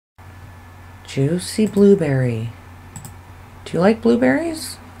Juicy blueberry. Do you like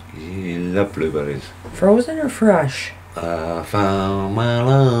blueberries? You love blueberries. Frozen or fresh? I found my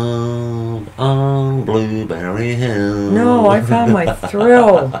love on Blueberry Hill. No, I found my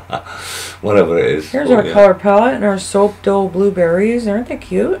thrill. Whatever it is. Here's our color palette and our soap dough blueberries. Aren't they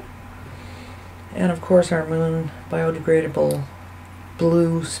cute? And of course our Loon biodegradable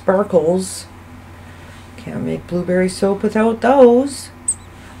blue sparkles. Can't make blueberry soap without those.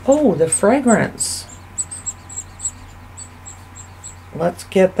 Oh, the fragrance. Let's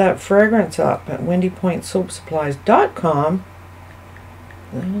get that fragrance up at windypointsoapsupplies.com.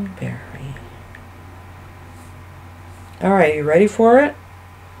 Blueberry. Alright, you ready for it?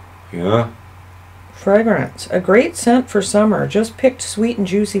 Yeah. Fragrance. A great scent for summer. Just picked sweet and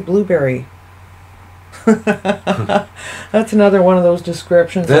juicy blueberry. That's another one of those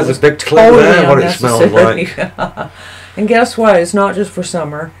descriptions. There's a big clip there, what it smells like. And guess what? It's not just for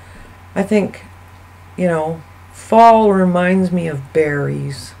summer. I think, you know, fall reminds me of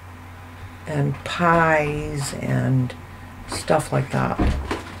berries and pies and stuff like that.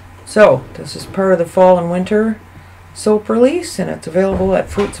 So, this is part of the fall and winter soap release, and it's available at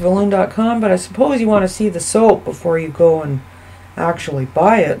fruitsofaloon.com, but I suppose you want to see the soap before you go and actually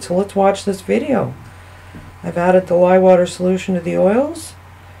buy it, so let's watch this video. I've added the lye water solution to the oils.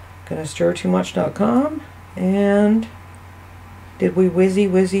 Gonna stir too much.com, and did we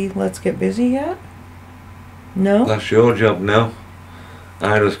whizzy let's get busy yet? No? That's your job now.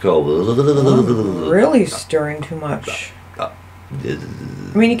 I just go... Really stirring too much. I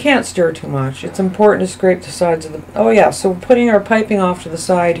mean, you can't stir too much. It's important to scrape the sides of the... Oh yeah, so putting our piping off to the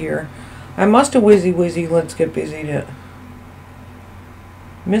side here. I must have whizzy let's get busy to...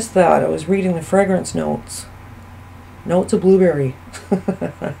 Missed that. I was reading the fragrance notes. Notes of blueberry.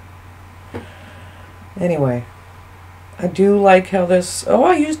 Anyway. I do like how this... Oh,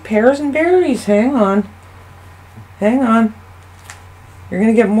 I used pears and berries. Hang on. Hang on. You're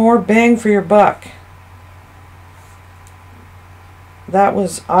going to get more bang for your buck. That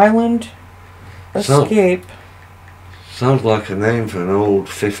was Island Escape. Sounds like a name for an old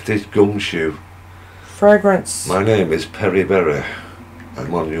 50s gumshoe. Fragrance. My name is Perry Berry.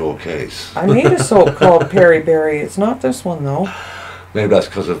 I'm on your case. I made a soap called Perry Berry. It's not this one though. Maybe that's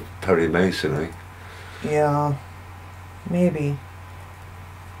because of Perry Mason, eh? Yeah. Maybe.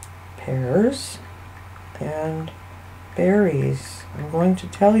 Pears and berries. I'm going to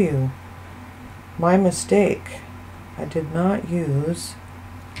tell you my mistake. I did not use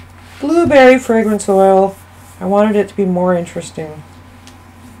blueberry fragrance oil. I wanted it to be more interesting.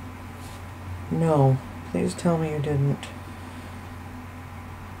 No, please tell me you didn't.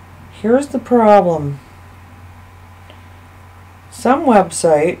 Here's the problem. Some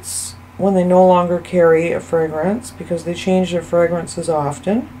websites, when they no longer carry a fragrance because they change their fragrances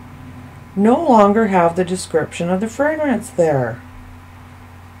often, no longer have the description of the fragrance there.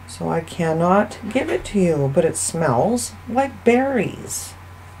 So I cannot give it to you, but it smells like berries.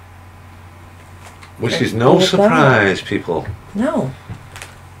 Which is no surprise, people. No.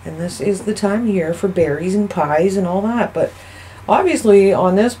 And this is the time of year for berries and pies and all that, but obviously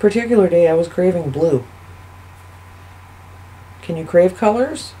on this particular day I was craving blue. Can you crave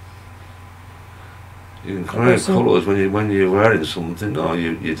colors? You can crave colours when you're wearing something or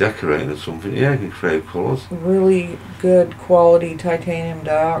you're decorating something. Yeah, you can crave colours. Really good quality titanium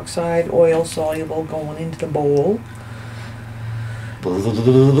dioxide, oil soluble, going into the bowl.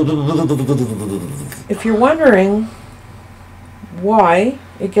 If you're wondering why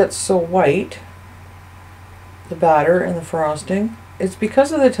it gets so white, the batter and the frosting, it's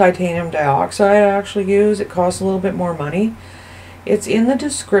because of the titanium dioxide I actually use. It costs a little bit more money. It's in the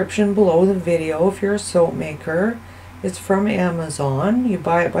description below the video if you're a soap maker. It's from Amazon. You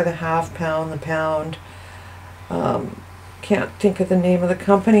buy it by the half pound, the pound. Can't think of the name of the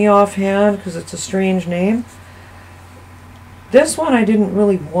company offhand because it's a strange name. This one I didn't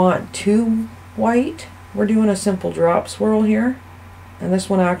really want too white. We're doing a simple drop swirl here. And this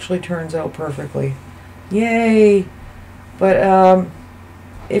one actually turns out perfectly. Yay! But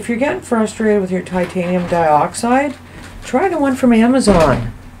if you're getting frustrated with your titanium dioxide, try the one from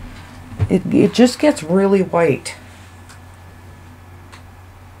Amazon. It just gets really white.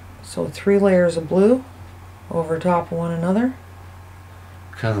 So 3 layers of blue over top of one another.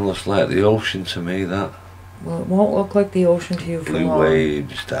 Kind of looks like the ocean to me, that. Well, it won't look like the ocean to you for long. Blue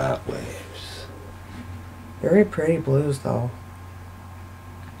waves, dark waves. Very pretty blues though.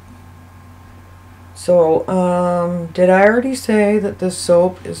 So, did I already say that this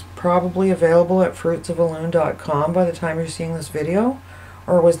soap is probably available at fruitsofaloon.com by the time you're seeing this video?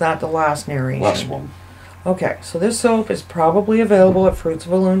 Or was that the last narration? Last one. Okay, so this soap is probably available at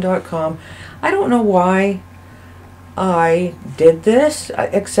fruitsofaloon.com. I don't know why I did this,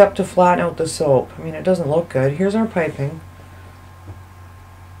 except to flatten out the soap. I mean, it doesn't look good. Here's our piping.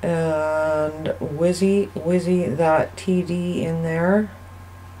 And whizzy that TD in there.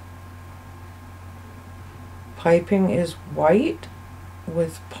 Piping is white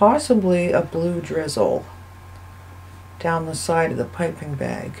with possibly a blue drizzle down the side of the piping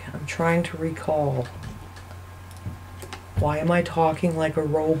bag. I'm trying to recall. Why am I talking like a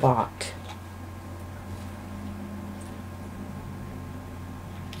robot?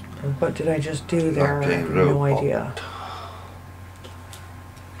 And what did I just do there? I have no idea.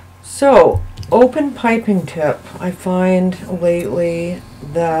 So, open piping tip. I find lately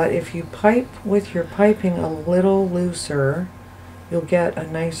that if you pipe with your piping a little looser, you'll get a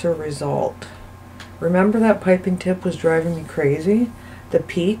nicer result. Remember that piping tip was driving me crazy? The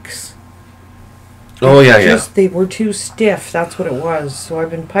peaks? Oh, yeah. They were too stiff, that's what it was. So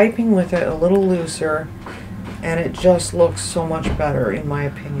I've been piping with it a little looser, and it just looks so much better, in my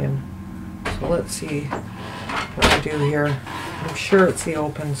opinion. So let's see what I do here. I'm sure it's the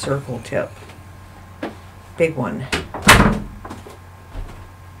open circle tip. Big one.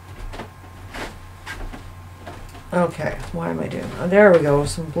 Okay, what am I doing? Oh, there we go,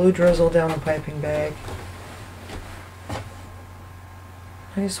 some blue drizzle down the piping bag.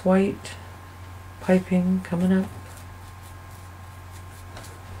 Nice white piping coming up.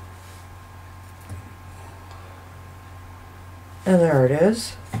 And there it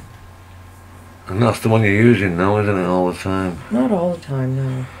is. And that's the one you're using now, isn't it, all the time? Not all the time,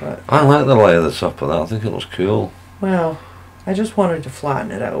 no, but... I like the lay of the top of that. I think it looks cool. Well, I just wanted to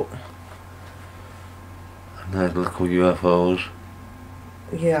flatten it out. Nice little UFOs.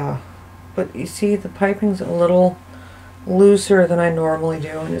 Yeah, but you see, the piping's a little looser than I normally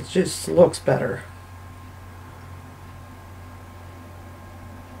do, and it just looks better.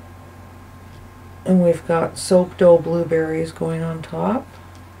 And we've got soap dough blueberries going on top,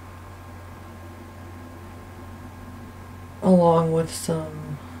 along with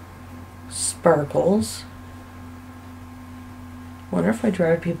some sparkles. Wonder if I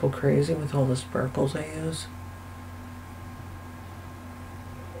drive people crazy with all the sparkles I use.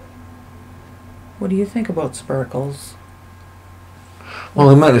 What do you think about sparkles? Well,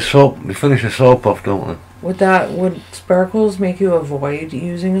 they make the soap, they finish the soap off, don't they? Would sparkles make you avoid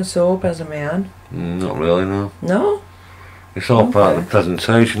using a soap as a man? Not really, no. No? It's all part of the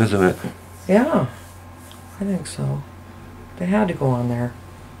presentation, isn't it? Yeah, I think so. They had to go on there.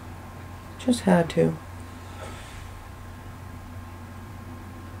 Just had to.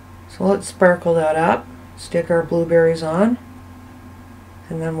 So let's sparkle that up, stick our blueberries on,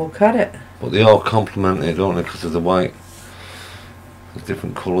 and then we'll cut it. But they all complement it, don't they, because of the white. There's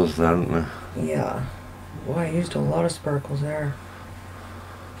different colours there, aren't there? Yeah. Boy, I used a lot of sparkles there.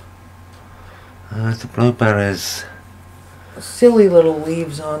 The blueberries. Silly little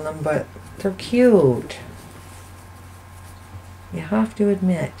leaves on them, but they're cute. You have to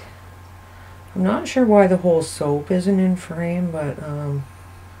admit. I'm not sure why the whole soap isn't in frame, but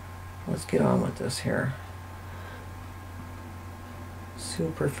let's get on with this here.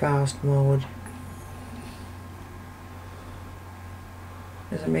 Super fast mode.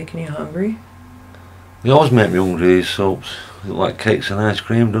 Is it making you hungry? They always make me hungry, these soaps. They look like cakes and ice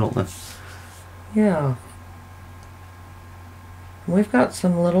cream, don't they? Yeah. We've got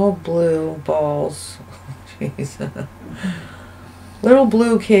some little blue balls. Jeez. Little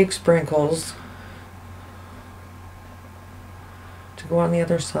blue cake sprinkles to go on the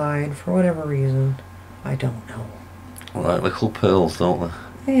other side for whatever reason. I don't know. Like little pearls, don't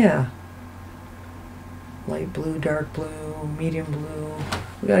they? Yeah. Light blue, dark blue, medium blue.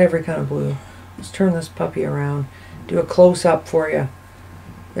 We got every kind of blue. Let's turn this puppy around. Do a close-up for you.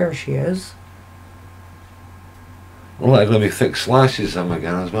 There she is. Well, they're going to be thick slices them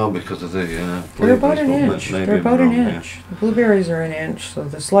again as well because of the they're about an blueberries, inch. maybe They're about an wrong, inch. The blueberries are an inch, so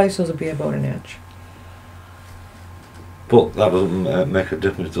the slices will be about an inch. But that doesn't make a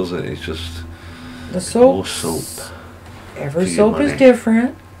difference, does it? It's just The soap. more soap. Every soap is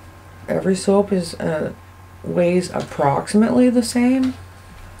different. Every soap is weighs approximately the same.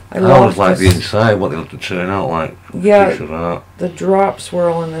 I always like the inside, what they have to turn out like. Yeah, the drop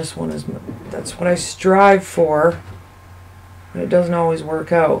swirl in this one is, that's what I strive for. But it doesn't always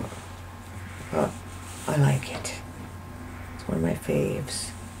work out. But I like it. It's one of my faves.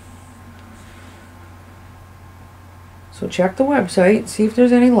 So check the website, see if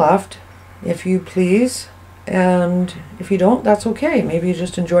there's any left, if you please. And if you don't, that's okay. Maybe you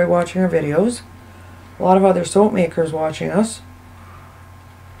just enjoy watching our videos. A lot of other soap makers watching us.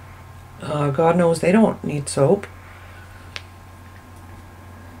 God knows they don't need soap.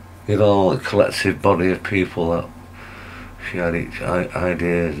 You know, a collective body of people that share each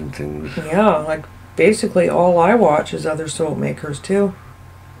ideas and things. Yeah, like basically all I watch is other soap makers too.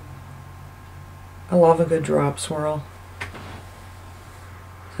 I love a good drop swirl.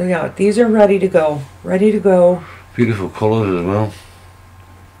 So yeah, these are ready to go. Ready to go. Beautiful colours as well.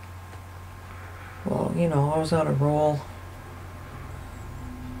 Well, you know, I was on a roll.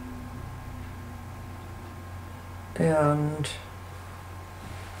 And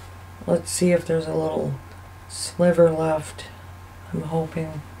let's see if there's a little sliver left. I'm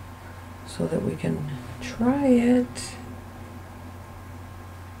hoping so that we can try it.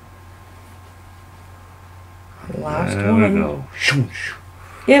 Last there one. We go.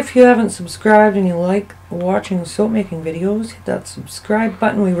 If you haven't subscribed and you like watching soap making videos, hit that subscribe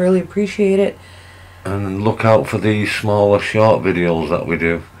button. We really appreciate it. And look out for these smaller short videos that we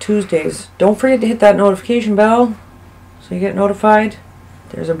do. Tuesdays. Don't forget to hit that notification bell so you get notified.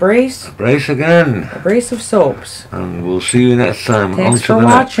 There's a brace. A brace again. A brace of soaps. And we'll see you next time. Thanks for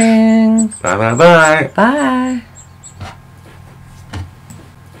watching. Bye bye bye. Bye.